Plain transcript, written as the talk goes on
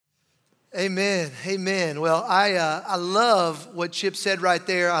Amen. Amen. Well, I love what Chip said right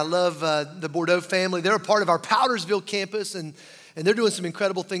there. I love the Bordeaux family. They're a part of our Powdersville campus, and they're doing some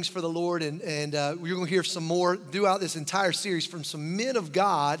incredible things for the Lord. And we're going to hear some more throughout this entire series from some men of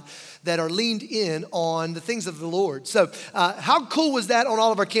God that are leaned in on the things of the Lord. So how cool was that on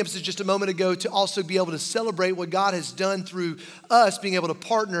all of our campuses just a moment ago to also be able to celebrate what God has done through us being able to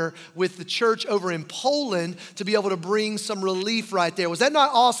partner with the church over in Poland to be able to bring some relief right there. Was that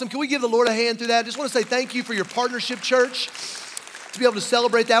not awesome? Can we give the Lord a hand through that? I just want to say thank you for your partnership, church, to be able to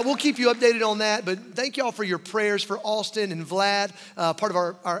celebrate that. We'll keep you updated on that, but thank y'all for your prayers for Austin and Vlad, part of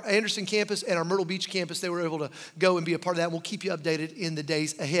our Anderson campus and our Myrtle Beach campus. They were able to go and be a part of that. We'll keep you updated in the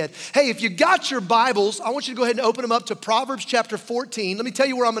days ahead. Hey, if you got your Bibles, I want you to go ahead and open them up to Proverbs chapter 14. Let me tell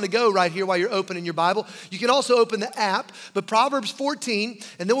you where I'm going to go right here while you're opening your Bible. You can also open the app, but Proverbs 14,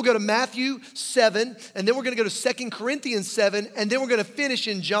 and then we'll go to Matthew 7, and then we're going to go to 2 Corinthians 7, and then we're going to finish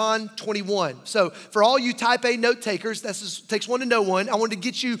in John 21. So for all you type A note takers, takes one to know one. I wanted to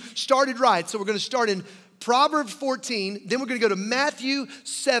get you started right. So we're going to start in Proverbs 14, then we're going to go to Matthew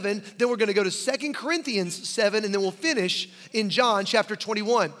 7, then we're going to go to 2 Corinthians 7, and then we'll finish in John chapter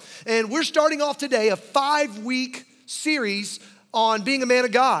 21. And we're starting off today a 5-week series on being a man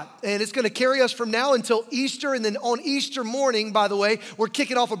of God. And it's going to carry us from now until Easter. And then on Easter morning, by the way, we're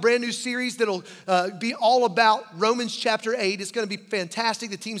kicking off a brand new series that'll be all about Romans chapter 8. It's going to be fantastic.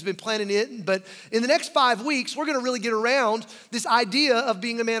 The team's been planning it. But in the next 5 weeks, we're going to really get around this idea of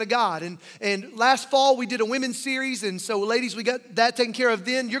being a man of God. And last fall, we did a women's series. And so, ladies, we got that taken care of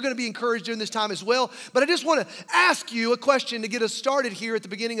then. You're going to be encouraged during this time as well. But I just want to ask you a question to get us started here at the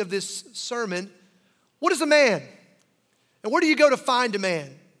beginning of this sermon. What is a man? And where do you go to find a man?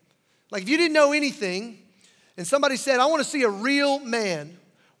 Like if you didn't know anything and somebody said, I want to see a real man,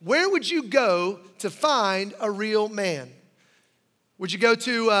 where would you go to find a real man? Would you go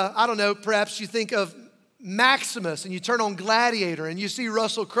to, I don't know, perhaps you think of Maximus and you turn on Gladiator and you see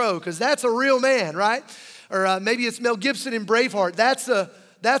Russell Crowe because that's a real man, right? Or maybe it's Mel Gibson in Braveheart.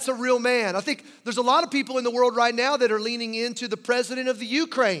 That's a real man. I think there's a lot of people in the world right now that are leaning into the president of the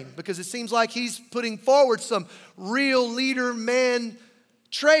Ukraine because it seems like he's putting forward some real leader man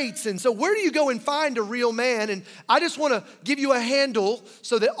traits. And so where do you go and find a real man? And I just want to give you a handle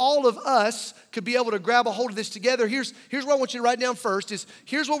so that all of us could be able to grab a hold of this together. Here's what I want you to write down first is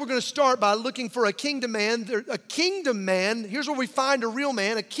here's what we're going to start by looking for a kingdom man. A kingdom man, here's where we find a real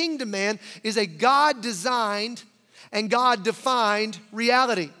man. A kingdom man is a God-designed and God-defined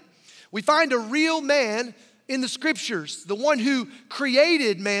reality. We find a real man in the scriptures. The one who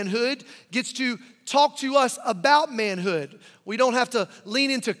created manhood gets to talk to us about manhood. We don't have to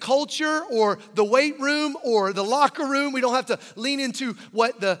lean into culture or the weight room or the locker room. We don't have to lean into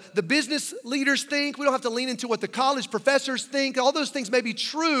what the business leaders think. We don't have to lean into what the college professors think. All those things may be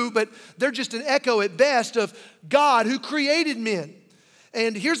true, but they're just an echo at best of God who created men.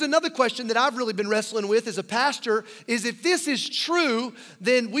 And here's another question that I've really been wrestling with as a pastor is if this is true,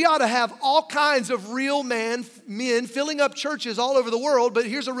 then we ought to have all kinds of real men filling up churches all over the world. But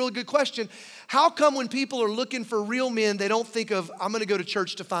here's a really good question. How come when people are looking for real men, they don't think of, I'm going to go to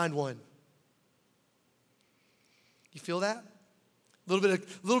church to find one? You feel that? A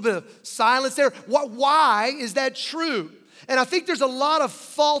little bit of silence there. Why is that true? And I think there's a lot of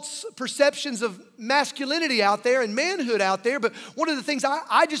false perceptions of masculinity out there and manhood out there. But one of the things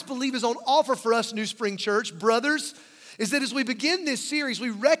I just believe is on offer for us, New Spring Church, brothers, is that as we begin this series, we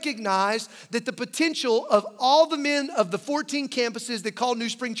recognize that the potential of all the men of the 14 campuses that call New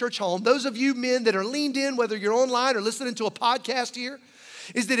Spring Church home, those of you men that are leaned in, whether you're online or listening to a podcast here,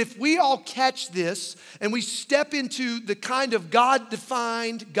 is that if we all catch this and we step into the kind of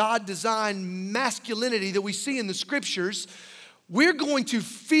God-defined, God-designed masculinity that we see in the scriptures, we're going to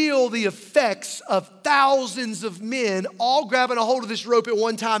feel the effects of thousands of men all grabbing a hold of this rope at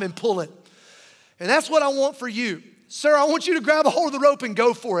one time and pulling. And that's what I want for you. Sir, I want you to grab a hold of the rope and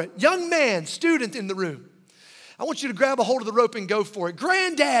go for it. Young man, student in the room, I want you to grab a hold of the rope and go for it.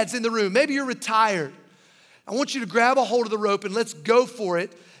 Granddads in the room, maybe you're retired. I want you to grab a hold of the rope and let's go for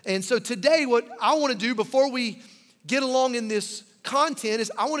it. And so today what I want to do before we get along in this content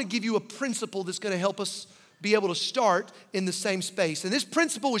is I want to give you a principle that's going to help us be able to start in the same space. And this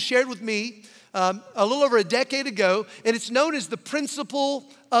principle was shared with me a little over a decade ago, and it's known as the principle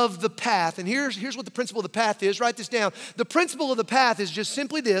of the path. And here's what the principle of the path is. Write this down. The principle of the path is just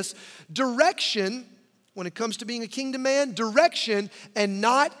simply this: direction, when it comes to being a kingdom man, direction and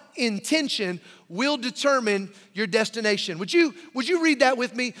not intention will determine your destination. Would you read that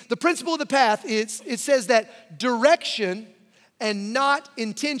with me? The principle of the path, it says that direction and not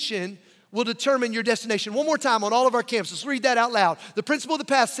intention will determine your destination. One more time on all of our campuses. Let's read that out loud. The principle of the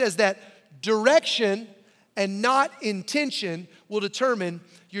path says that direction and not intention will determine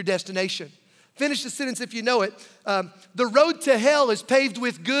your destination. Finish the sentence if you know it. The road to hell is paved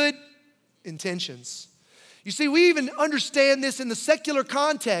with good intentions. You see, we even understand this in the secular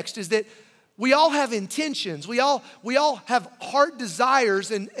context, is that we all have intentions. We all have heart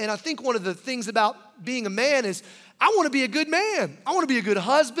desires. And I think one of the things about being a man is I want to be a good man. I want to be a good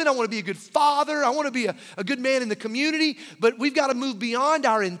husband. I want to be a good father. I want to be a good man in the community. But we've got to move beyond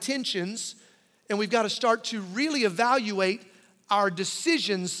our intentions, and we've got to start to really evaluate our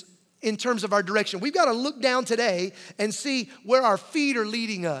decisions in terms of our direction. We've got to look down today and see where our feet are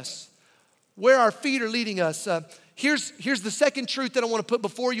leading us. Where our feet are leading us. Here's the second truth that I want to put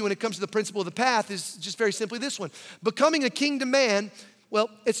before you when it comes to the principle of the path is just very simply this one. Becoming a kingdom man, well,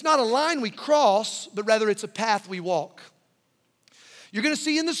 it's not a line we cross, but rather it's a path we walk. You're going to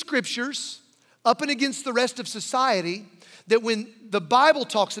see in the scriptures, up and against the rest of society, that when the Bible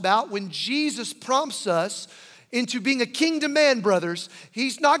talks about, when Jesus prompts us into being a kingdom man, brothers,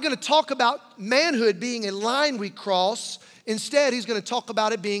 he's not going to talk about manhood being a line we cross. Instead, he's going to talk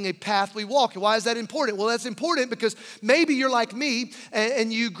about it being a path we walk. And why is that important? Well, that's important because maybe you're like me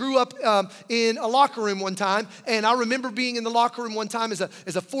and you grew up in a locker room one time. And I remember being in the locker room one time as a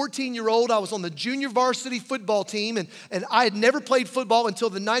 14-year-old. I was on the junior varsity football team, and I had never played football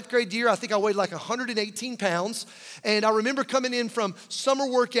until the 9th grade year. I think I weighed like 118 pounds. And I remember coming in from summer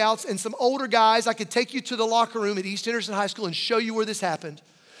workouts, and some older guys, I could take you to the locker room at East Henderson High School and show you where this happened.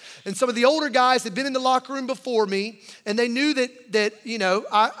 And some of the older guys had been in the locker room before me, and they knew that you know,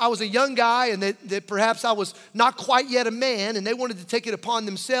 I was a young guy and that perhaps I was not quite yet a man, and they wanted to take it upon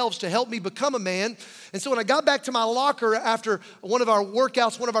themselves to help me become a man. And so when I got back to my locker after one of our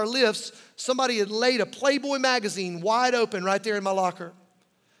workouts, one of our lifts, somebody had laid a Playboy magazine wide open right there in my locker.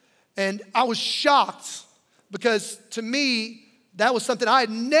 And I was shocked because to me, that was something I had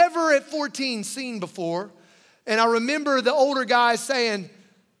never at 14 seen before. And I remember the older guys saying,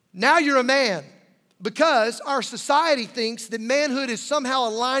 "Now you're a man," because our society thinks that manhood is somehow a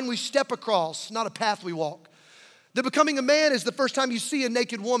line we step across, not a path we walk. That becoming a man is the first time you see a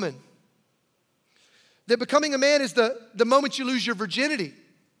naked woman. That becoming a man is the moment you lose your virginity.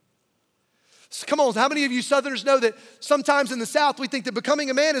 So come on, how many of you Southerners know that sometimes in the South we think that becoming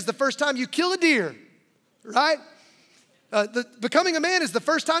a man is the first time you kill a deer, right? Becoming a man is the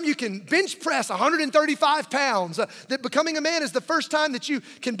first time you can bench press 135 pounds. That becoming a man is the first time that you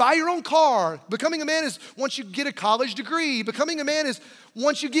can buy your own car. Becoming a man is once you get a college degree. Becoming a man is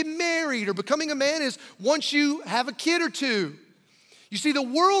once you get married. Or becoming a man is once you have a kid or two. You see, the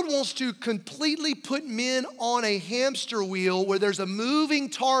world wants to completely put men on a hamster wheel where there's a moving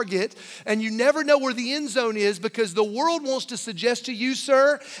target and you never know where the end zone is, because the world wants to suggest to you,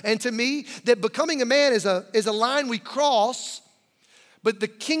 sir, and to me that becoming a man is a line we cross, but the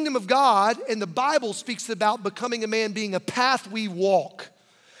kingdom of God and the Bible speaks about becoming a man being a path we walk.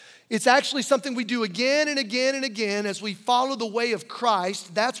 It's actually something we do again and again and again as we follow the way of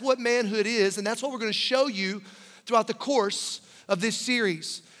Christ. That's what manhood is, and that's what we're going to show you throughout the course of this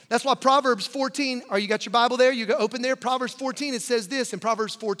series. That's why Proverbs 14, you got your Bible there? You go open there. Proverbs 14, it says this. In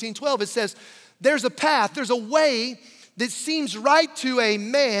Proverbs 14:12, it says, there's a path, there's a way that seems right to a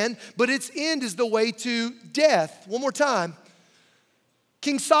man, but its end is the way to death. One more time.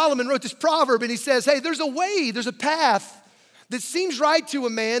 King Solomon wrote this proverb, and he says, hey, there's a way, there's a path that seems right to a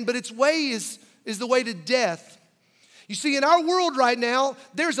man, but its way is the way to death. You see, in our world right now,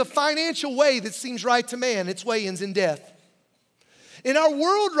 there's a financial way that seems right to man. Its way ends in death. In our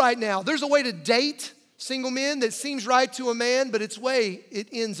world right now, there's a way to date single men that seems right to a man, but its way, it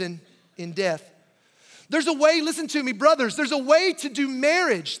ends in death. There's a way, listen to me, brothers, there's a way to do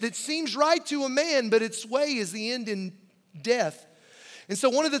marriage that seems right to a man, but its way is the end in death. And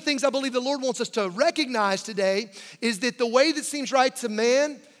so one of the things I believe the Lord wants us to recognize today is that the way that seems right to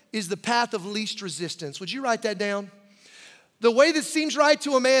man is the path of least resistance. Would you write that down? The way that seems right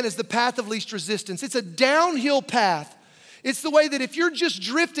to a man is the path of least resistance. It's a downhill path. It's the way that if you're just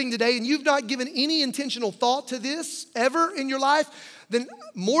drifting today and you've not given any intentional thought to this ever in your life, then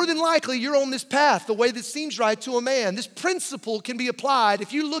more than likely you're on this path, the way that seems right to a man. This principle can be applied.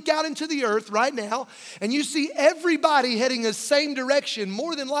 If you look out into the earth right now and you see everybody heading the same direction,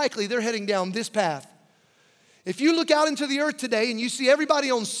 more than likely they're heading down this path. If you look out into the earth today and you see everybody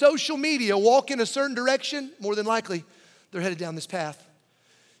on social media walk in a certain direction, more than likely they're headed down this path.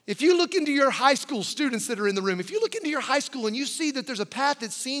 If you look into your high school students that are in the room, if you look into your high school and you see that there's a path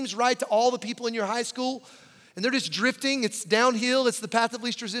that seems right to all the people in your high school, and they're just drifting, it's downhill, it's the path of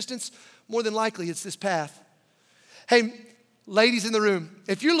least resistance, more than likely it's this path. Hey, ladies in the room,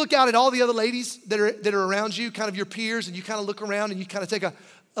 if you look out at all the other ladies that are around you, kind of your peers, and you kind of look around and you kind of take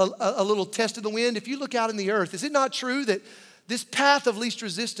a little test of the wind? If you look out in the earth, is it not true that this path of least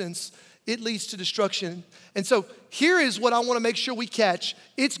resistance, it leads to destruction? And so here is what I want to make sure we catch.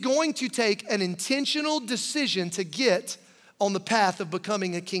 It's going to take an intentional decision to get on the path of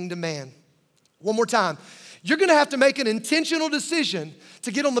becoming a kingdom man. One more time. You're going to have to make an intentional decision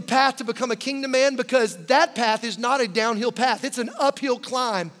to get on the path to become a kingdom man, because that path is not a downhill path. It's an uphill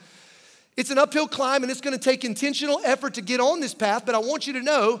climb. It's an uphill climb, and it's going to take intentional effort to get on this path. But I want you to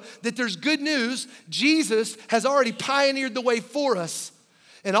know that there's good news. Jesus has already pioneered the way for us.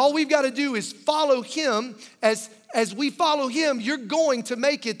 And all we've got to do is follow him. As we follow him, you're going to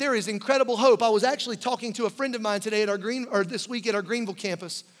make it. There is incredible hope. I was actually talking to a friend of mine today at this week at our Greenville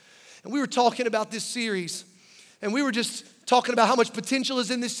campus. And we were talking about this series. And we were just talking about how much potential is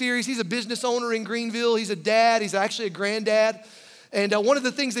in this series. He's a business owner in Greenville. He's a dad. He's actually a granddad. And one of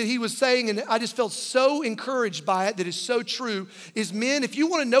the things that he was saying, and I just felt so encouraged by it, that is so true, is men, if you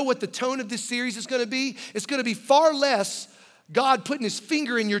want to know what the tone of this series is going to be, it's going to be far less God putting his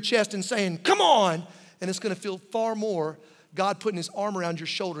finger in your chest and saying, come on. And it's going to feel far more God putting his arm around your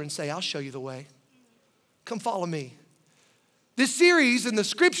shoulder and say, I'll show you the way. Come follow me. This series and the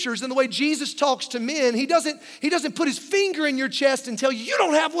scriptures and the way Jesus talks to men, he doesn't put his finger in your chest and tell you, you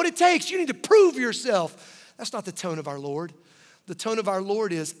don't have what it takes. You need to prove yourself. That's not the tone of our Lord. The tone of our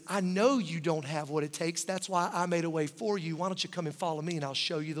Lord is, I know you don't have what it takes. That's why I made a way for you. Why don't you come and follow me and I'll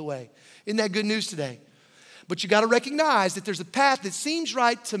show you the way. Isn't that good news today? But you got to recognize that there's a path that seems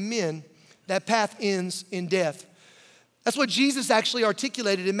right to men. That path ends in death. That's what Jesus actually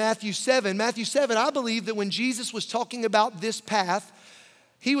articulated in Matthew 7. Matthew 7, I believe that when Jesus was talking about this path,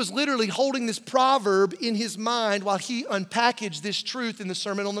 he was literally holding this proverb in his mind while he unpackaged this truth in the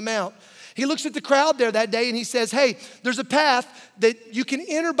Sermon on the Mount. He looks at the crowd there that day and he says, hey, there's a path that you can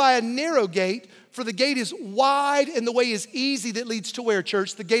enter by a narrow gate, for the gate is wide and the way is easy that leads to where,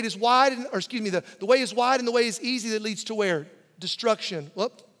 church? The gate is wide, the way is wide and the way is easy that leads to where? Destruction.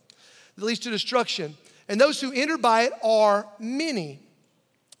 That leads to destruction. And those who enter by it are many.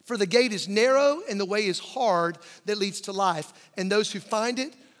 For the gate is narrow and the way is hard that leads to life. And those who find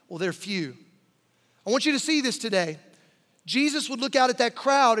it, well, they're few. I want you to see this today. Jesus would look out at that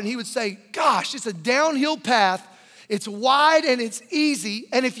crowd and he would say, gosh, it's a downhill path. It's wide and it's easy.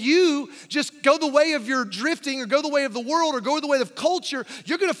 And if you just go the way of your drifting or go the way of the world or go the way of culture,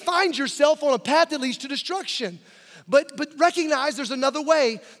 you're going to find yourself on a path that leads to destruction. But recognize there's another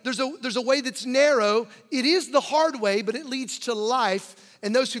way. There's a way that's narrow. It is the hard way, but it leads to life.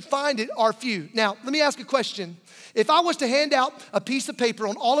 And those who find it are few. Now, let me ask a question. If I was to hand out a piece of paper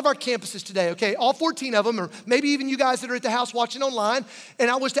on all of our campuses today, okay, all 14 of them, or maybe even you guys that are at the house watching online, and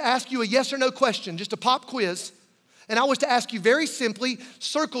I was to ask you a yes or no question, just a pop quiz, and I was to ask you very simply,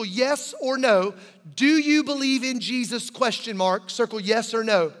 circle yes or no, do you believe in Jesus, ? Circle yes or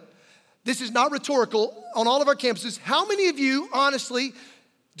no. This is not rhetorical. On all of our campuses, how many of you, honestly,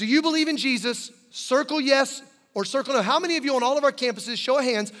 do you believe in Jesus? Circle yes or circle no. How many of you on all of our campuses, show of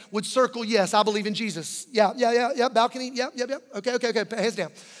hands, would circle yes, I believe in Jesus? Yeah. Balcony, yeah. Okay. Hands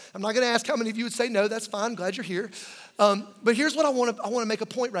down. I'm not going to ask how many of you would say no. That's fine. I'm glad you're here. But here's what I want to make a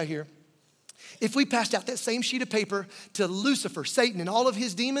point right here. If we passed out that same sheet of paper to Lucifer, Satan, and all of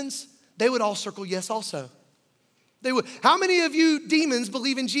his demons, they would all circle yes also. They would. How many of you demons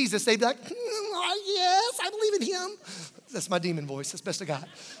believe in Jesus? They'd be like, yes, I believe in him. That's my demon voice. That's best I got.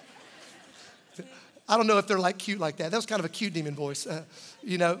 I don't know if they're like cute like that. That was kind of a cute demon voice.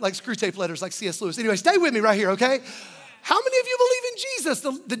 Like screw tape letters like C.S. Lewis. Anyway, stay with me right here, okay? How many of you believe in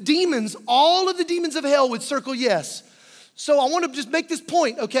Jesus? The demons, all of the demons of hell would circle yes. So I want to just make this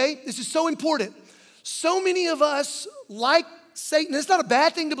point, okay? This is so important. So many of us, like Satan, it's not a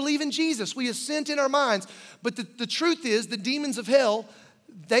bad thing to believe in Jesus. We assent in our minds. But the truth is, the demons of hell,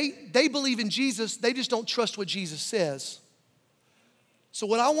 they believe in Jesus. They just don't trust what Jesus says. So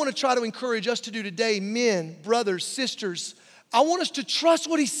what I want to try to encourage us to do today, men, brothers, sisters, I want us to trust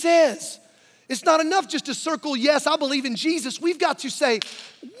what he says. It's not enough just to circle, yes, I believe in Jesus. We've got to say,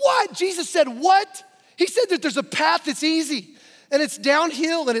 what? Jesus said what? He said that there's a path that's easy and it's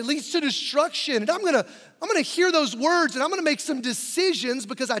downhill and it leads to destruction. And I'm gonna hear those words and I'm gonna make some decisions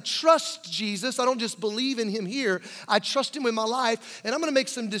because I trust Jesus. I don't just believe in him here. I trust him with my life, and I'm gonna make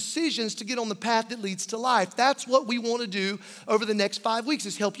some decisions to get on the path that leads to life. That's what we wanna do over the next 5 weeks,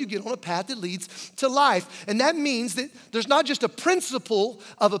 is help you get on a path that leads to life. And that means that there's not just a principle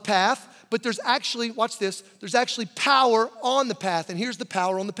of a path, but there's actually, watch this, there's actually power on the path. And here's the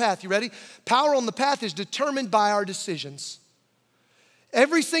power on the path. You ready? Power on the path is determined by our decisions.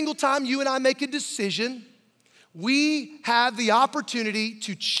 Every single time you and I make a decision, we have the opportunity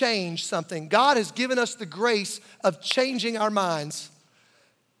to change something. God has given us the grace of changing our minds.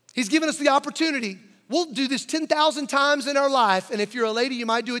 He's given us the opportunity. We'll do this 10,000 times in our life, and if you're a lady, you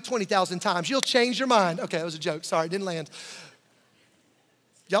might do it 20,000 times. You'll change your mind. Okay, that was a joke. Sorry, it didn't land.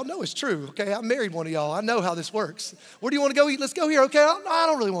 Y'all know it's true, okay? I married one of y'all. I know how this works. Where do you want to go eat? Let's go here, okay? I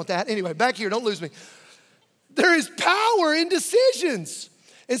don't really want that. Anyway, back here, don't lose me. There is power in decisions.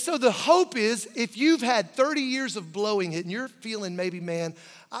 And so the hope is if you've had 30 years of blowing it and you're feeling maybe, man,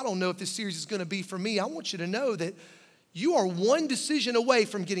 I don't know if this series is going to be for me, I want you to know that you are one decision away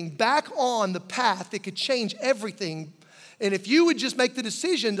from getting back on the path that could change everything. And if you would just make the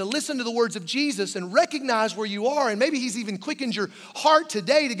decision to listen to the words of Jesus and recognize where you are, and maybe he's even quickened your heart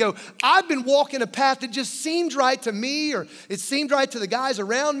today to go, I've been walking a path that just seemed right to me, or it seemed right to the guys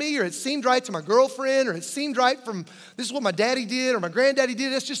around me, or it seemed right to my girlfriend, or it seemed right from, this is what my daddy did or my granddaddy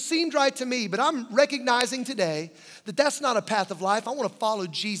did. It just seemed right to me. But I'm recognizing today that that's not a path of life. I want to follow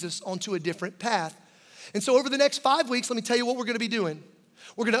Jesus onto a different path. And so over the next 5 weeks, let me tell you what we're going to be doing.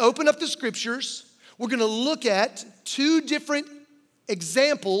 We're going to open up the scriptures. We're going to look at 2 different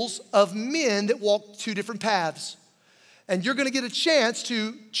examples of men that walk 2 different paths. And you're going to get a chance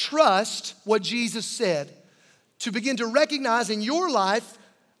to trust what Jesus said, to begin to recognize in your life,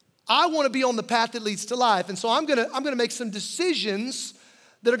 I want to be on the path that leads to life. And so I'm going to make some decisions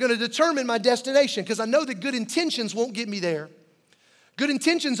that are going to determine my destination, because I know that good intentions won't get me there. Good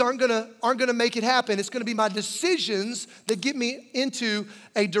intentions aren't gonna make it happen. It's gonna be my decisions that get me into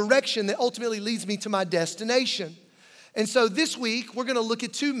a direction that ultimately leads me to my destination. And so this week, we're gonna look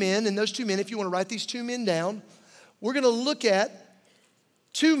at 2 men, and those 2 men, if you wanna write these 2 men down, we're gonna look at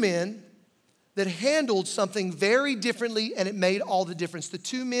 2 men that handled something very differently, and it made all the difference. The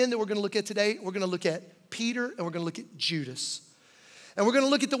 2 men that we're gonna look at today, we're gonna look at Peter and we're gonna look at Judas. And we're gonna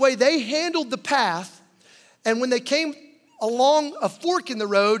look at the way they handled the path, and when they came along a fork in the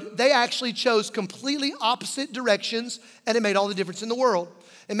road, they actually chose completely opposite directions, and it made all the difference in the world.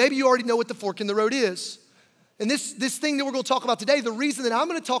 And maybe you already know what the fork in the road is. And this thing that we're going to talk about today, the reason that I'm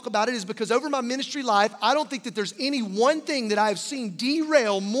going to talk about it is because over my ministry life, I don't think that there's any one thing that I have seen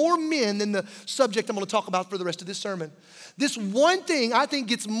derail more men than the subject I'm going to talk about for the rest of this sermon. This one thing I think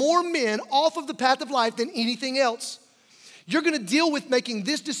gets more men off of the path of life than anything else. You're going to deal with making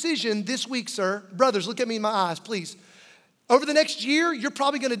this decision this week, sir. Brothers, look at me in my eyes, please. Over the next year, you're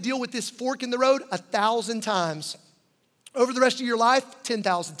probably going to deal with this fork in the road 1,000 times. Over the rest of your life,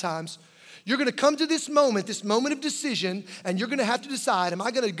 10,000 times. You're going to come to this moment of decision, and you're going to have to decide, am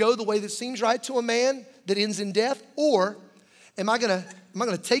I going to go the way that seems right to a man that ends in death, or am I going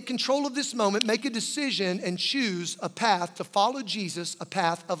to take control of this moment, make a decision, and choose a path to follow Jesus, a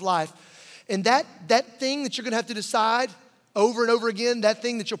path of life? And that thing that you're going to have to decide over and over again, that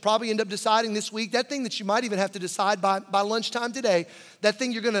thing that you'll probably end up deciding this week, that thing that you might even have to decide by lunchtime today, that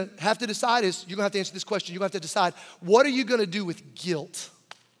thing you're gonna have to decide is, you're gonna have to answer this question. You're gonna have to decide, what are you gonna do with guilt?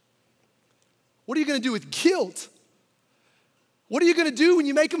 What are you gonna do with guilt? What are you gonna do when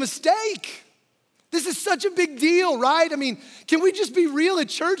you make a mistake? This is such a big deal, right? I mean, can we just be real at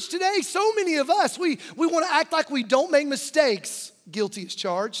church today? So many of us, we wanna act like we don't make mistakes. Guilty as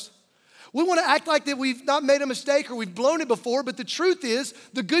charged. We want to act like that we've not made a mistake or we've blown it before, but the truth is,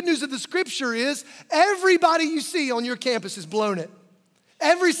 the good news of the scripture is, everybody you see on your campus has blown it.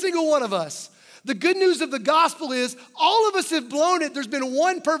 Every single one of us. The good news of the gospel is, all of us have blown it. There's been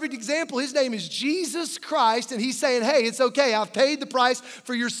one perfect example. His name is Jesus Christ, and he's saying, hey, it's okay. I've paid the price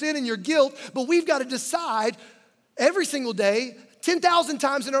for your sin and your guilt, but we've got to decide every single day, 10,000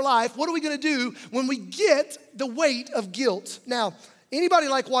 times in our life, what are we going to do when we get the weight of guilt? Now, anybody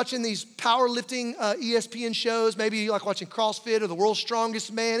like watching these powerlifting ESPN shows? Maybe you like watching CrossFit or The World's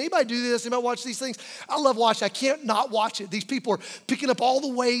Strongest Man. Anybody do this? Anybody watch these things? I love watching. I can't not watch it. These people are picking up all the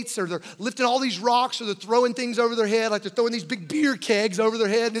weights, or they're lifting all these rocks, or they're throwing things over their head, like they're throwing these big beer kegs over their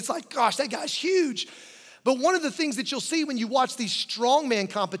head. And it's like, gosh, that guy's huge. But one of the things that you'll see when you watch these strongman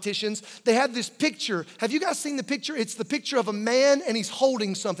competitions, they have this picture. Have you guys seen the picture? It's the picture of a man and he's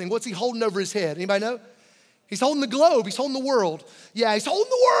holding something. What's he holding over his head? Anybody know? He's holding the globe. He's holding the world. Yeah, he's holding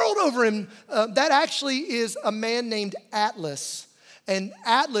the world over him. That actually is a man named Atlas. And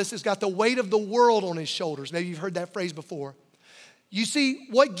Atlas has got the weight of the world on his shoulders. Maybe you've heard that phrase before. You see,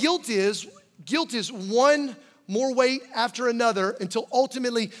 what guilt is one more weight after another until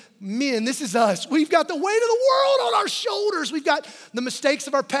ultimately, men, this is us. We've got the weight of the world on our shoulders. We've got the mistakes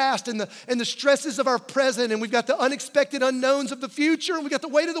of our past and the stresses of our present, and we've got the unexpected unknowns of the future, and we've got the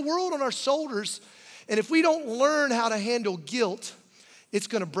weight of the world on our shoulders. And if we don't learn how to handle guilt, it's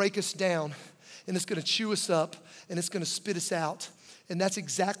gonna break us down, and it's gonna chew us up, and it's gonna spit us out. And that's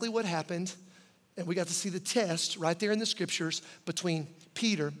exactly what happened. And we got to see the test right there in the scriptures between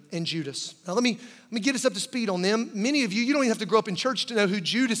Peter and Judas. Now let me get us up to speed on them. Many of you, you don't even have to grow up in church to know who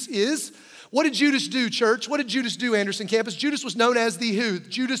Judas is. What did Judas do, church? What did Judas do, Anderson Campus? Judas was known as the who?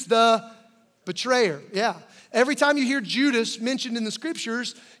 Judas the betrayer. Yeah. Every time you hear Judas mentioned in the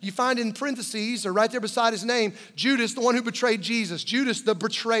scriptures, you find in parentheses or right there beside his name, Judas, the one who betrayed Jesus. Judas the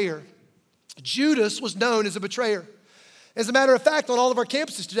betrayer. Judas was known as a betrayer. As a matter of fact, on all of our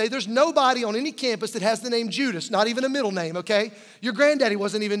campuses today, there's nobody on any campus that has the name Judas, not even a middle name, okay? Your granddaddy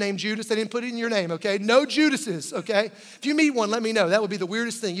wasn't even named Judas. They didn't put it in your name, okay? No Judases, okay? If you meet one, let me know. That would be the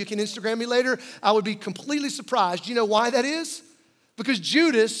weirdest thing. You can Instagram me later. I would be completely surprised. Do you know why that is? Because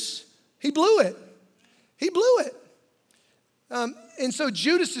Judas, he blew it. He blew it. And so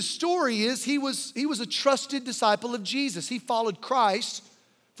Judas's story is he was a trusted disciple of Jesus. He followed Christ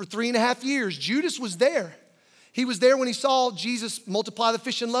for 3.5 years. Judas was there. He was there when he saw Jesus multiply the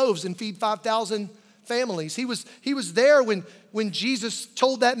fish and loaves and feed 5,000 families. He was there when Jesus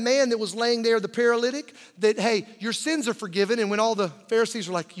told that man that was laying there, the paralytic, that, hey, your sins are forgiven. And when all the Pharisees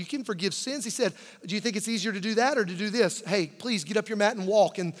were like, you can forgive sins? He said, do you think it's easier to do that or to do this? Hey, please get up your mat and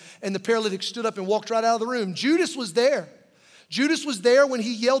walk. And the paralytic stood up and walked right out of the room. Judas was there. Judas was there when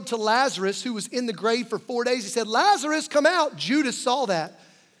he yelled to Lazarus, who was in the grave for 4 days. He said, Lazarus, come out. Judas saw that.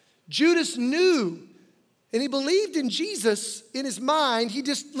 Judas knew. And he believed in Jesus in his mind. He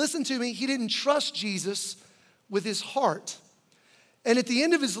just, listen to me, he didn't trust Jesus with his heart. And at the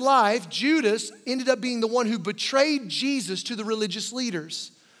end of his life, Judas ended up being the one who betrayed Jesus to the religious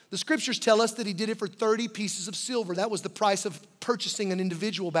leaders. The scriptures tell us that he did it for 30 pieces of silver. That was the price of purchasing an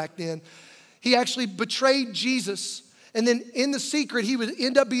individual back then. He actually betrayed Jesus. And then in the secret, he would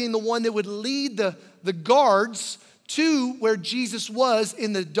end up being the one that would lead the guards to where Jesus was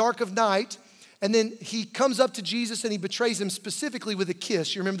in the dark of night. And then he comes up to Jesus and he betrays him specifically with a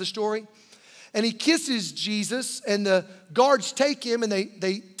kiss. You remember the story? And he kisses Jesus and the guards take him and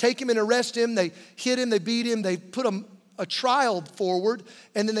they take him and arrest him. They hit him, they beat him, they put a trial forward,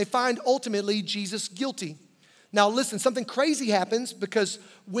 and then they find ultimately Jesus guilty. Now listen, something crazy happens because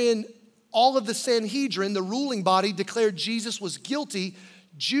when all of the Sanhedrin, the ruling body, declared Jesus was guilty,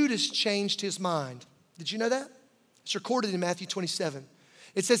 Judas changed his mind. Did you know that? It's recorded in Matthew 27.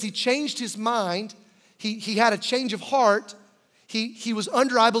 It says he changed his mind. He had a change of heart. He was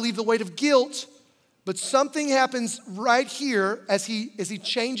under, I believe, the weight of guilt. But something happens right here as he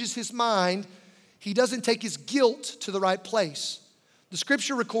changes his mind. He doesn't take his guilt to the right place. The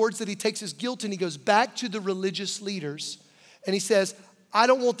scripture records that he takes his guilt and he goes back to the religious leaders. And he says, I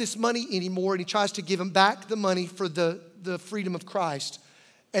don't want this money anymore. And he tries to give them back the money for the freedom of Christ.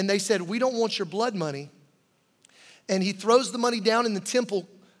 And they said, we don't want your blood money. And he throws the money down in the temple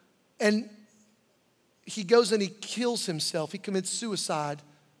and he goes and he kills himself. He commits suicide.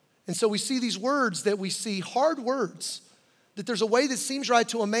 And so we see these words that we see, hard words, that there's a way that seems right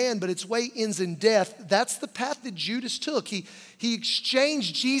to a man, but its way ends in death. That's the path that Judas took. He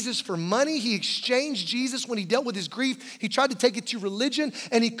exchanged Jesus for money. He exchanged Jesus when he dealt with his grief. He tried to take it to religion,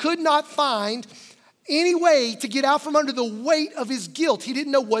 and he could not find any way to get out from under the weight of his guilt. He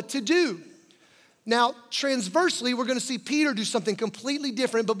didn't know what to do. Now, transversely, we're going to see Peter do something completely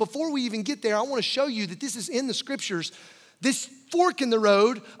different. But before we even get there, I want to show you that this is in the scriptures. This fork in the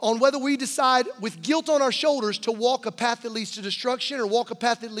road on whether we decide with guilt on our shoulders to walk a path that leads to destruction or walk a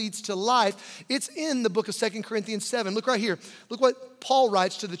path that leads to life. It's in the book of 2 Corinthians 7. Look right here. Look what Paul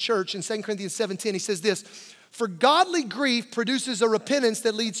writes to the church in 2 Corinthians 7:10. He says this, for godly grief produces a repentance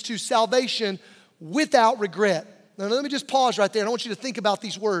that leads to salvation without regret. Now, let me just pause right there. And I want you to think about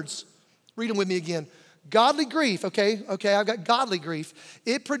these words. Read them with me again. Godly grief, okay, I've got godly grief.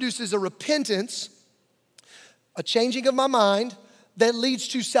 It produces a repentance, a changing of my mind that leads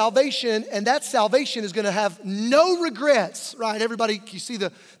to salvation, and that salvation is gonna have no regrets, right? Everybody, you see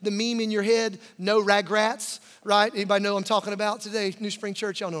the meme in your head, no regrets, right? Anybody know what I'm talking about today? New Spring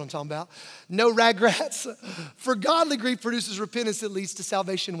Church, y'all know what I'm talking about. No regrets. For godly grief produces repentance that leads to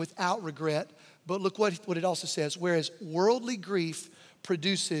salvation without regret. But look what it also says, whereas worldly grief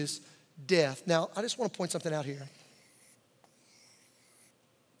produces death. Now, I just want to point something out here.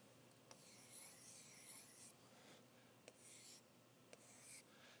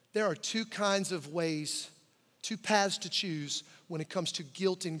 There are two kinds of ways, two paths to choose when it comes to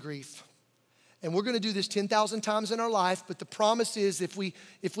guilt and grief. And we're going to do this 10,000 times in our life, but the promise is if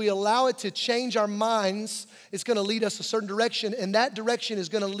we allow it to change our minds, it's going to lead us a certain direction, and that direction is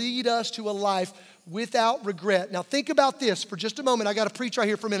going to lead us to a life without regret. Now think about this for just a moment. I got to preach right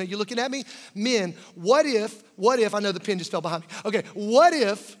here for a minute. You looking at me? Men, what if, I know the pen just fell behind me. Okay, what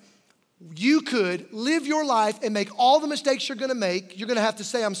if you could live your life and make all the mistakes you're gonna make. You're gonna have to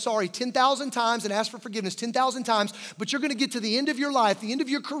say, I'm sorry 10,000 times and ask for forgiveness 10,000 times, but you're gonna get to the end of your life, the end of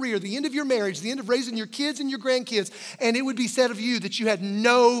your career, the end of your marriage, the end of raising your kids and your grandkids, and it would be said of you that you had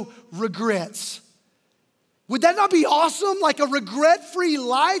no regrets. Would that not be awesome? Like a regret-free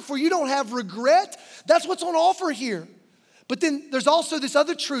life where you don't have regret? That's what's on offer here. But then there's also this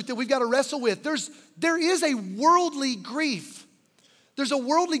other truth that we've got to wrestle with. There is a worldly grief. There's a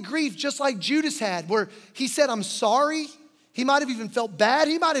worldly grief just like Judas had, where he said, I'm sorry. He might have even felt bad.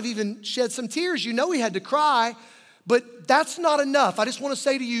 He might have even shed some tears. You know he had to cry, but that's not enough. I just want to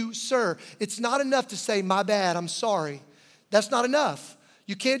say to you, sir, it's not enough to say, my bad, I'm sorry. That's not enough.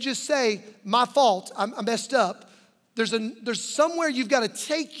 You can't just say, my fault, I messed up. There's somewhere you've got to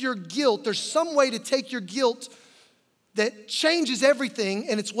take your guilt. There's some way to take your guilt that changes everything,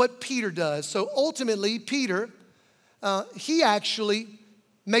 and it's what Peter does. So ultimately, Peter, he actually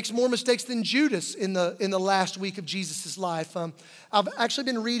makes more mistakes than Judas in the last week of Jesus' life. I've actually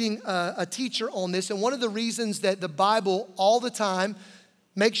been reading a teacher on this, and one of the reasons that the Bible all the time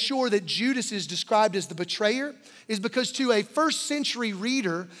makes sure that Judas is described as the betrayer is because to a first century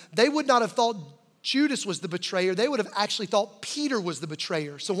reader, they would not have thought Judas was the betrayer. They would have actually thought Peter was the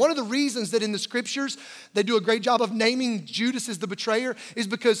betrayer. So one of the reasons that in the scriptures they do a great job of naming Judas as the betrayer is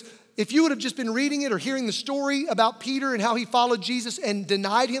because if you would have just been reading it or hearing the story about Peter and how he followed Jesus and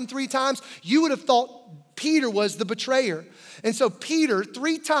denied him 3 times, you would have thought Peter was the betrayer. And so Peter,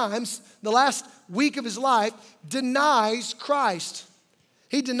 3 times, the last week of his life, denies Christ.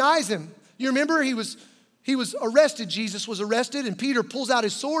 He denies him. You remember he was arrested. Jesus was arrested, and Peter pulls out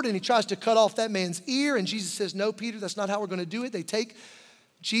his sword and he tries to cut off that man's ear. And Jesus says, no, Peter, that's not how we're going to do it. They take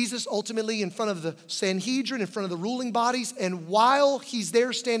Jesus ultimately in front of the Sanhedrin, in front of the ruling bodies. And while he's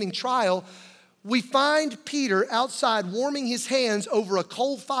there standing trial, we find Peter outside warming his hands over a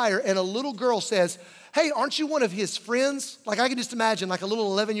coal fire. And a little girl says, hey, aren't you one of his friends? Like I can just imagine like a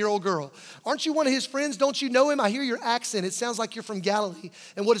little 11-year-old girl. Aren't you one of his friends? Don't you know him? I hear your accent. It sounds like you're from Galilee.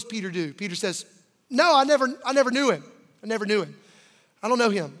 And what does Peter do? Peter says, no, I never knew him. I never knew him. I don't know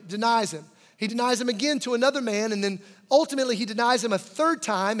him. Denies him. He denies him again to another man, and then ultimately he denies him a 3rd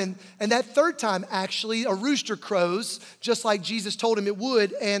time, and that 3rd time actually a rooster crows, just like Jesus told him it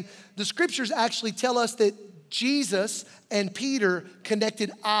would. And the scriptures actually tell us that Jesus and Peter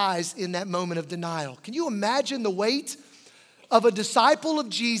connected eyes in that moment of denial. Can you imagine the weight of a disciple of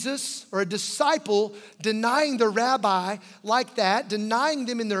Jesus or a disciple denying the rabbi like that, denying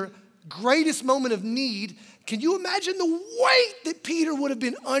them in their greatest moment of need? Can you imagine the weight that Peter would have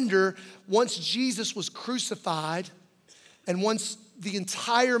been under once Jesus was crucified and once the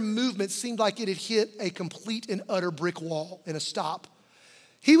entire movement seemed like it had hit a complete and utter brick wall and a stop?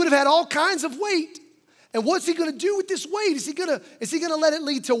 He would have had all kinds of weight. And what's he gonna do with this weight? Is he gonna let it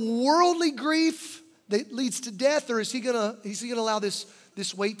lead to worldly grief that leads to death, or is he gonna allow this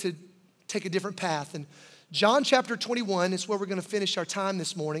weight to take a different path? And John chapter 21 is where we're gonna finish our time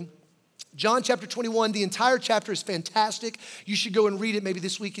this morning. John chapter 21, the entire chapter is fantastic. You should go and read it maybe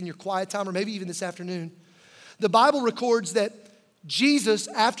this week in your quiet time or maybe even this afternoon. The Bible records that Jesus,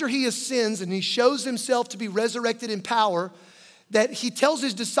 after he ascends and he shows himself to be resurrected in power, that he tells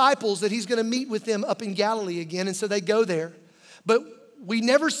his disciples that he's gonna meet with them up in Galilee again, and so they go there. But we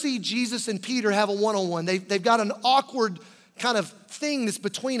never see Jesus and Peter have a one-on-one. They've got an awkward kind of thing that's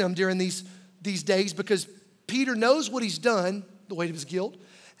between them during these days because Peter knows what he's done, the weight of his guilt,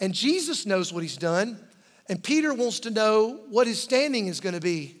 and Jesus knows what he's done, and Peter wants to know what his standing is gonna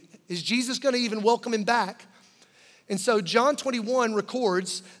be. Is Jesus gonna even welcome him back? And so John 21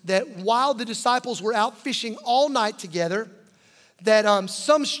 records that while the disciples were out fishing all night together, that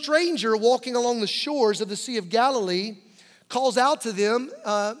some stranger walking along the shores of the Sea of Galilee calls out to them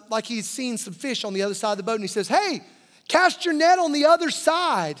like he's seen some fish on the other side of the boat, and he says, hey, cast your net on the other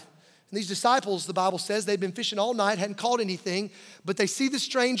side. And these disciples, the Bible says, they've been fishing all night, hadn't caught anything, but they see the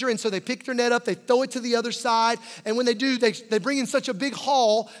stranger, and so they pick their net up, they throw it to the other side, and when they do, they bring in such a big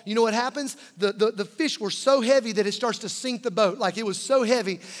haul, you know what happens? The fish were so heavy that it starts to sink the boat, like it was so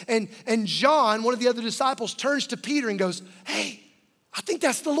heavy. And John, one of the other disciples, turns to Peter and goes, hey, I think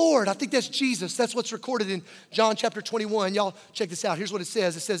that's the Lord. I think that's Jesus. That's what's recorded in John chapter 21. Y'all check this out. Here's what it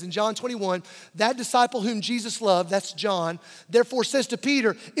says. It says in John 21, that disciple whom Jesus loved, that's John, therefore says to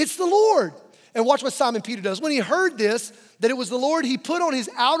Peter, it's the Lord. And watch what Simon Peter does. When he heard this, that it was the Lord, he put on his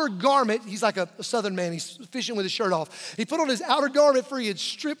outer garment. He's like a southern man. He's fishing with his shirt off. He put on his outer garment for he had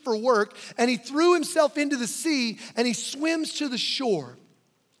stripped for work, and he threw himself into the sea, and he swims to the shore.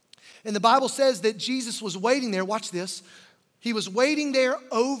 And the Bible says that Jesus was waiting there, watch this, He was waiting there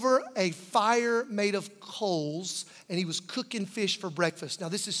over a fire made of coals, and he was cooking fish for breakfast. Now,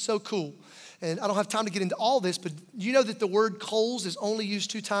 this is so cool. And I don't have time to get into all this, but you know that the word coals is only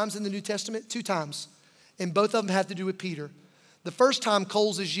used 2 times in the New Testament? 2 times. And both of them have to do with Peter. The first time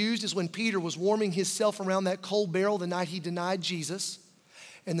coals is used is when Peter was warming himself around that coal barrel the night he denied Jesus.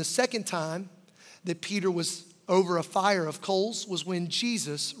 And the second time that Peter was over a fire of coals was when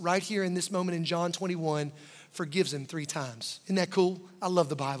Jesus, right here in this moment in John 21, forgives him 3 times. Isn't that cool? I love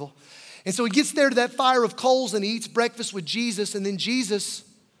the Bible. And so he gets there to that fire of coals and he eats breakfast with Jesus. And then Jesus,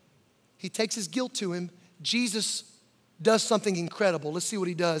 he takes his guilt to him. Jesus does something incredible. Let's see what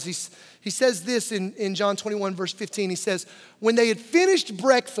he does. He says this in John 21, verse 15. He says, when they had finished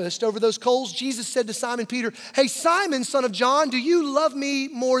breakfast over those coals, Jesus said to Simon Peter, hey, Simon, son of John, do you love me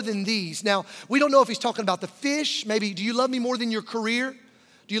more than these? Now, we don't know if he's talking about the fish. Maybe, do you love me more than your career?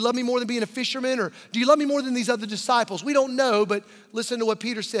 Do you love me more than being a fisherman? Or do you love me more than these other disciples? We don't know, but listen to what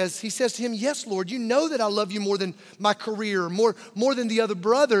Peter says. He says to him, yes, Lord, you know that I love you more than my career, more than the other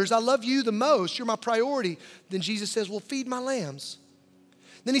brothers. I love you the most. You're my priority. Then Jesus says, well, feed my lambs.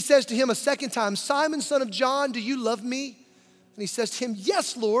 Then he says to him a second time, Simon, son of John, do you love me? And he says to him,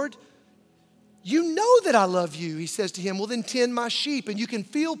 yes, Lord, you know that I love you. He says to him, well, then tend my sheep. And you can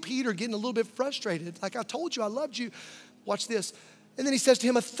feel Peter getting a little bit frustrated. Like I told you, I loved you. Watch this. And then he says to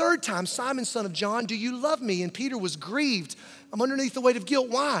him a third time, Simon, son of John, do you love me? And Peter was grieved. I'm underneath the weight of guilt.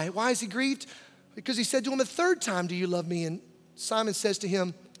 Why? Why is he grieved? Because he said to him a third time, do you love me? And Simon says to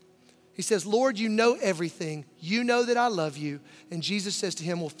him, he says, Lord, you know everything. You know that I love you. And Jesus says to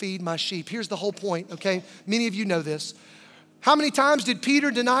him, well, feed my sheep. Here's the whole point, okay? Many of you know this. How many times did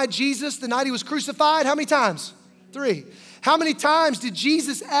Peter deny Jesus the night he was crucified? How many times? 3. How many times did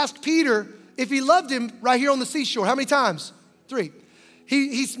Jesus ask Peter if he loved him right here on the seashore? How many times? 3.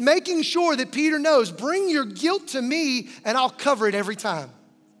 He's making sure that Peter knows, bring your guilt to me and I'll cover it every time.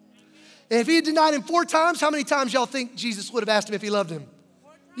 And if he had denied him 4 times, how many times y'all think Jesus would have asked him if he loved him?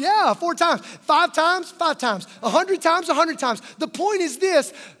 4 times. Yeah, 4 times. 5 times? 5 times. 100 times? 100 times. The point is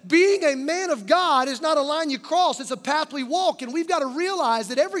this, being a man of God is not a line you cross, it's a path we walk. And we've got to realize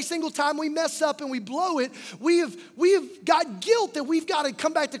that every single time we mess up and we blow it, we have got guilt that we've got to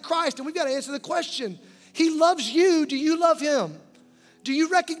come back to Christ and we've got to answer the question. He loves you, do you love him? Do you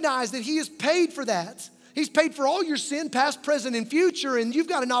recognize that he has paid for that? He's paid for all your sin, past, present, and future, and you've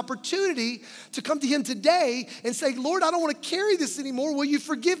got an opportunity to come to him today and say, Lord, I don't want to carry this anymore. Will you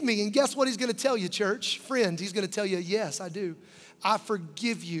forgive me? And guess what he's going to tell you, church? Friend, he's going to tell you, yes, I do. I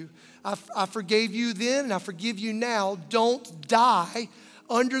forgive you. I forgave you then, and I forgive you now. Don't die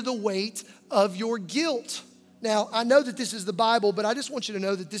under the weight of your guilt. Now, I know that this is the Bible, but I just want you to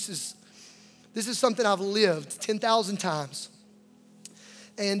know that this is something I've lived 10,000 times.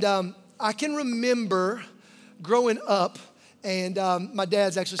 And I can remember growing up, and my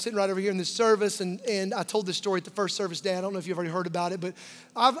dad's actually sitting right over here in this service, and I told this story at the first service, Dad. I don't know if you've already heard about it, but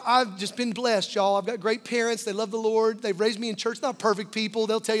I've just been blessed, y'all. I've got great parents. They love the Lord. They've raised me in church. Not perfect people.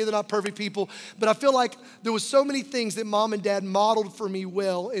 They'll tell you they're not perfect people, but I feel like there was so many things that Mom and Dad modeled for me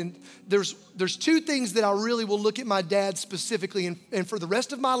well, and there's 2 things that I really will look at my dad specifically, and for the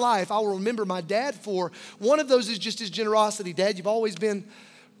rest of my life, I will remember my dad for. One of those is just his generosity. Dad, you've always been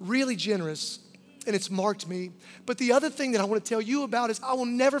really generous, and it's marked me. But the other thing that I want to tell you about is I will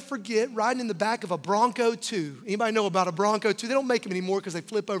never forget riding in the back of a Bronco 2. Anybody know about a Bronco 2? They don't make them anymore because they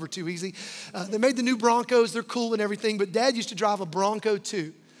flip over too easy. They made the new Broncos. They're cool and everything, but Dad used to drive a Bronco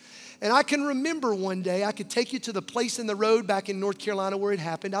 2. And I can remember one day, I could take you to the place in the road back in North Carolina where it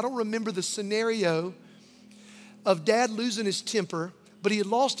happened. I don't remember the scenario of Dad losing his temper, but he had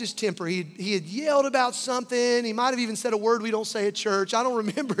lost his temper. He had yelled about something. He might have even said a word we don't say at church. I don't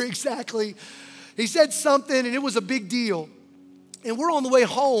remember exactly. He said something, and it was a big deal. And we're on the way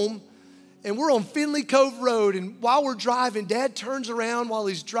home, and we're on Finley Cove Road. And while we're driving, Dad turns around while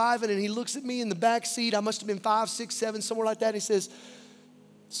he's driving, and he looks at me in the back seat. I must have been 5, 6, 7, somewhere like that. And he says,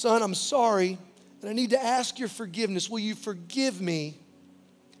 son, I'm sorry, and I need to ask your forgiveness. Will you forgive me?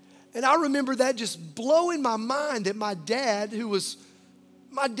 And I remember that just blowing my mind that my dad, who was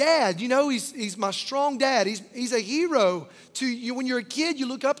my dad, you know, he's my strong dad. He's a hero to you. When you're a kid, you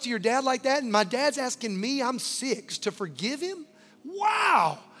look up to your dad like that, and my dad's asking me, I'm 6, to forgive him?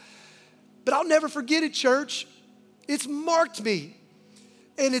 Wow. But I'll never forget it, church. It's marked me.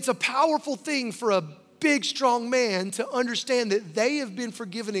 And it's a powerful thing for a big, strong man to understand that they have been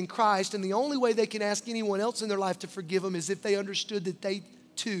forgiven in Christ, and the only way they can ask anyone else in their life to forgive them is if they understood that they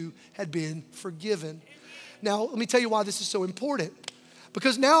too had been forgiven. Now, let me tell you why this is so important.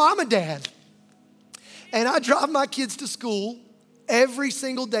 Because now I'm a dad, and I drive my kids to school, every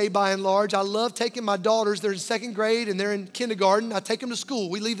single day by and large. I love taking my daughters. They're in second grade and they're in kindergarten. I take them to school.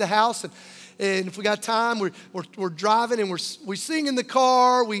 We leave the house and if we got time, we're driving and we sing in the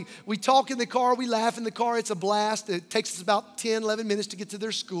car. We talk in the car. We laugh in the car. It's a blast. It takes us about 10, 11 minutes to get to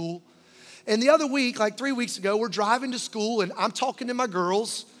their school. And the other week, like 3 weeks ago, we're driving to school and I'm talking to my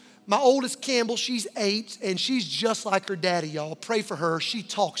girls. My oldest, Campbell, she's 8 and she's just like her daddy, y'all. Pray for her. She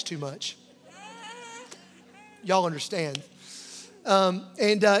talks too much. Y'all understand.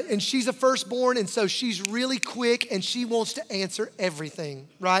 And she's a firstborn, and so she's really quick, and she wants to answer everything,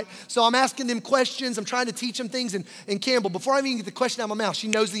 right? So I'm asking them questions. I'm trying to teach them things, and Campbell, before I even get the question out of my mouth, she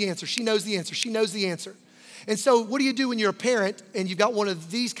knows the answer. She knows the answer. She knows the answer. And so what do you do when you're a parent and you've got one of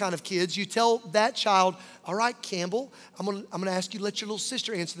these kind of kids? You tell that child, all right, Campbell, I'm gonna ask you to let your little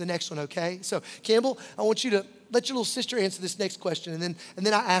sister answer the next one, okay? So Campbell, I want you to let your little sister answer this next question. And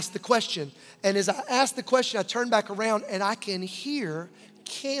then I ask the question. And as I ask the question, I turn back around and I can hear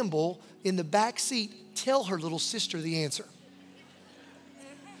Campbell in the back seat tell her little sister the answer.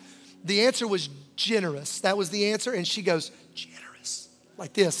 The answer was generous. That was the answer. And she goes, generous,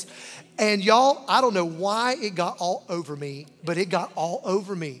 like this. And y'all, I don't know why it got all over me, but it got all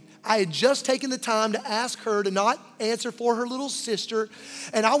over me. I had just taken the time to ask her to not answer for her little sister.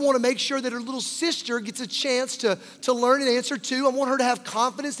 And I want to make sure that her little sister gets a chance to learn an answer too. I want her to have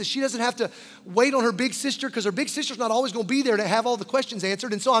confidence that she doesn't have to wait on her big sister because her big sister's not always going to be there to have all the questions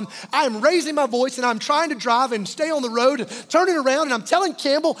answered. And so I'm raising my voice and I'm trying to drive and stay on the road and turning around and I'm telling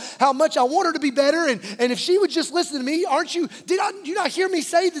Campbell how much I want her to be better. And if she would just listen to me, did you not hear me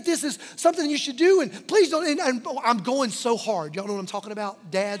say that this is something you should do? And please don't, and I'm going so hard. Y'all know what I'm talking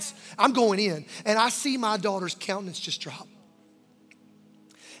about, dads? I'm going in and I see my daughter's countenance just drop.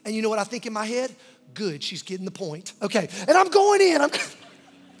 And you know what I think in my head? Good, she's getting the point. Okay, and I'm going in.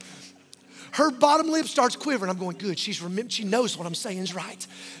 Her bottom lip starts quivering. I'm going, good, she knows what I'm saying is right.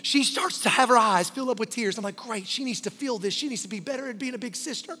 She starts to have her eyes fill up with tears. I'm like, great, she needs to feel this. She needs to be better at being a big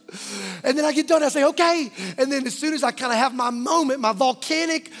sister. And then I get done, I say, okay. And then as soon as I kind of have my moment, my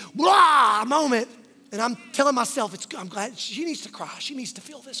volcanic blah moment, and I'm telling myself, I'm glad she needs to cry. She needs to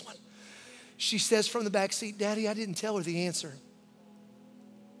feel this one. She says from the back seat, Daddy, I didn't tell her the answer.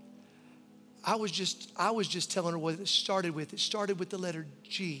 I was just telling her what it started with. It started with the letter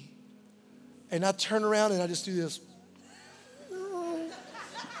G. And I turn around and I just do this.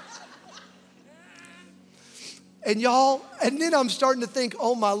 And y'all, and then I'm starting to think,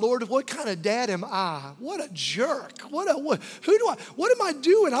 oh my Lord, what kind of dad am I? What a jerk. What am I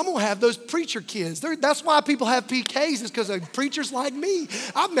doing? I'm gonna have those preacher kids. That's why people have PKs, is because preachers like me.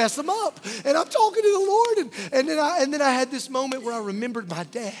 I mess them up. And I'm talking to the Lord. And then I had this moment where I remembered my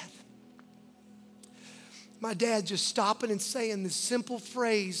dad. My dad just stopping and saying this simple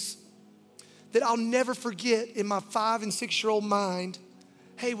phrase that I'll never forget in my 5 and 6-year-old mind.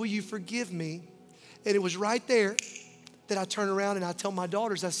 Hey, will you forgive me? And it was right there that I turn around and I tell my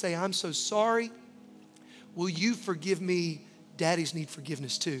daughters, I say, I'm so sorry. Will you forgive me? Daddies need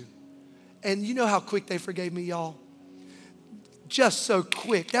forgiveness too. And you know how quick they forgave me, y'all? Just so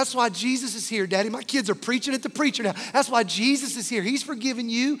quick. That's why Jesus is here, Daddy. My kids are preaching at the preacher now. That's why Jesus is here. He's forgiven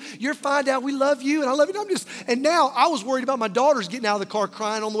you. You're fine, Dad. We love you, and I love you. And now I was worried about my daughters getting out of the car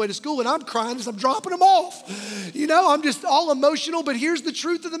crying on the way to school, and I'm crying as I'm dropping them off. You know, I'm just all emotional, but here's the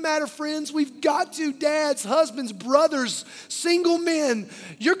truth of the matter, friends. We've got to, dads, husbands, brothers, single men.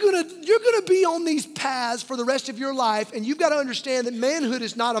 You're gonna be on these paths for the rest of your life, and you've got to understand that manhood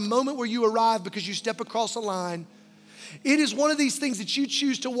is not a moment where you arrive because you step across a line. It is one of these things that you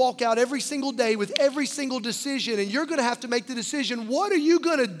choose to walk out every single day with every single decision, and you're gonna have to make the decision, what are you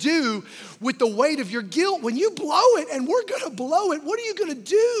gonna do with the weight of your guilt when you blow it, and we're gonna blow it? What are you gonna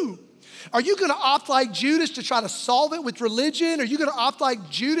do? Are you gonna opt like Judas to try to solve it with religion? Are you gonna opt like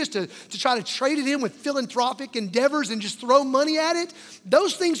Judas to try to trade it in with philanthropic endeavors and just throw money at it?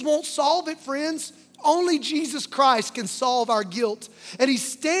 Those things won't solve it, friends. Only Jesus Christ can solve our guilt. And he's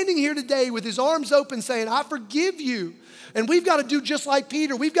standing here today with his arms open saying, I forgive you. And we've got to do just like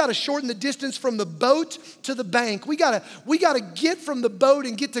Peter. We've got to shorten the distance from the boat to the bank. We got to get from the boat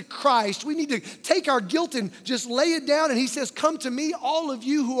and get to Christ. We need to take our guilt and just lay it down. And he says, come to me, all of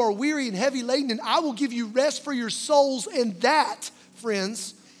you who are weary and heavy laden, and I will give you rest for your souls. And that,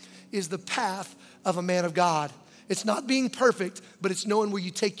 friends, is the path of a man of God. It's not being perfect, but it's knowing where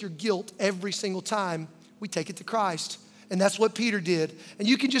you take your guilt every single time we take it to Christ. And that's what Peter did. And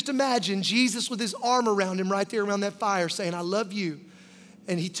you can just imagine Jesus with his arm around him right there around that fire saying, I love you.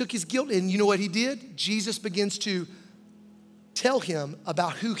 And he took his guilt, and you know what he did? Jesus begins to tell him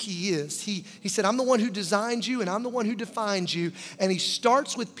about who he is. He said, I'm the one who designed you and I'm the one who defines you. And he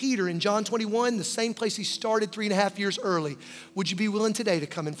starts with Peter in John 21, the same place he started 3.5 years early. Would you be willing today to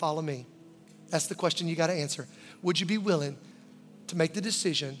come and follow me? That's the question you got to answer. Would you be willing to make the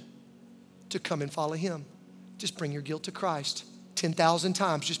decision to come and follow him? Just bring your guilt to Christ. 10,000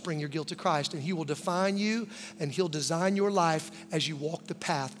 times, just bring your guilt to Christ, and he will define you and he'll design your life as you walk the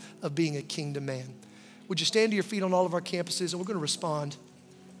path of being a kingdom man. Would you stand to your feet on all of our campuses, and we're going to respond.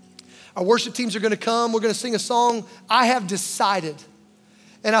 Our worship teams are going to come. We're going to sing a song, I Have Decided.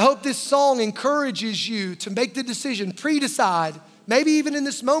 And I hope this song encourages you to make the decision, pre-decide. Maybe even in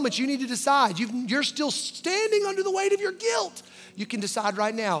this moment, you need to decide. You're still standing under the weight of your guilt. You can decide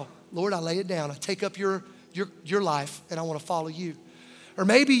right now, Lord, I lay it down. I take up your life and I want to follow you. Or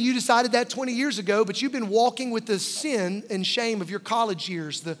maybe you decided that 20 years ago, but you've been walking with the sin and shame of your college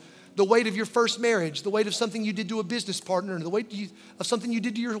years, the weight of your first marriage, the weight of something you did to a business partner, the weight of something you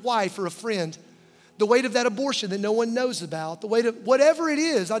did to your wife or a friend, the weight of that abortion that no one knows about, the weight of whatever it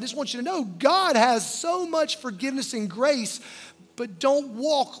is. I just want you to know God has so much forgiveness and grace, but don't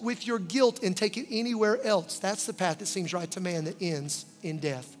walk with your guilt and take it anywhere else. That's the path that seems right to man that ends in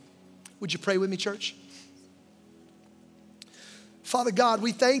death. Would you pray with me, church? Father God,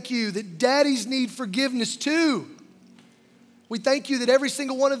 we thank you that daddies need forgiveness too. We thank you that every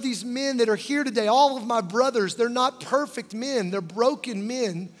single one of these men that are here today, all of my brothers, they're not perfect men. They're broken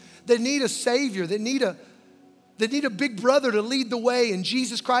men that need a Savior, that need a big brother to lead the way. And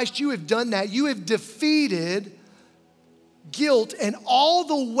Jesus Christ, you have done that. You have defeated guilt and all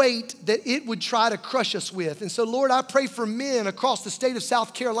the weight that it would try to crush us with. And so, Lord, I pray for men across the state of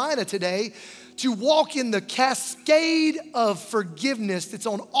South Carolina today to walk in the cascade of forgiveness that's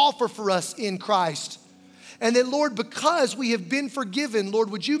on offer for us in Christ. And that, Lord, because we have been forgiven, Lord,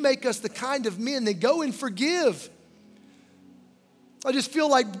 would you make us the kind of men that go and forgive? I just feel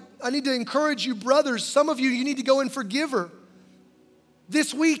like I need to encourage you, brothers. Some of you need to go and forgive her.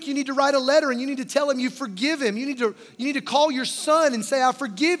 This week, you need to write a letter and you need to tell him you forgive him. You need to call your son and say, I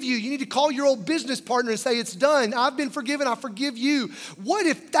forgive you. You need to call your old business partner and say, it's done. I've been forgiven. I forgive you. What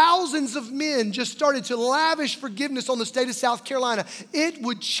if thousands of men just started to lavish forgiveness on the state of South Carolina? It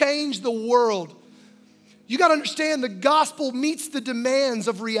would change the world. You got to understand the gospel meets the demands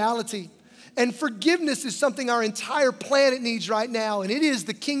of reality. And forgiveness is something our entire planet needs right now. And it is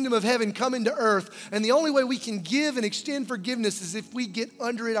the kingdom of heaven coming to earth. And the only way we can give and extend forgiveness is if we get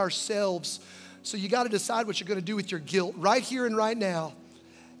under it ourselves. So you got to decide what you're going to do with your guilt right here and right now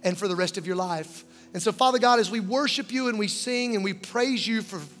and for the rest of your life. And so, Father God, as we worship you and we sing and we praise you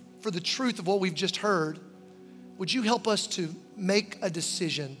for the truth of what we've just heard, would you help us to make a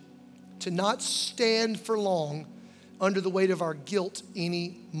decision to not stand for long under the weight of our guilt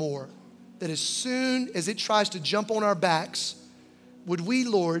anymore? That as soon as it tries to jump on our backs, would we,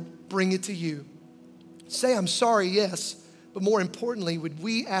 Lord, bring it to you? Say, I'm sorry, yes, but more importantly, would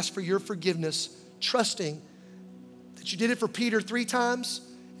we ask for your forgiveness, trusting that you did it for Peter 3 times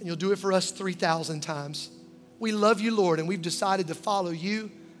and you'll do it for us 3,000 times. We love you, Lord, and we've decided to follow you,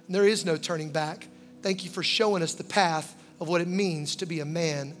 and there is no turning back. Thank you for showing us the path of what it means to be a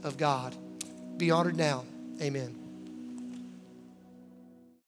man of God. Be honored now. Amen.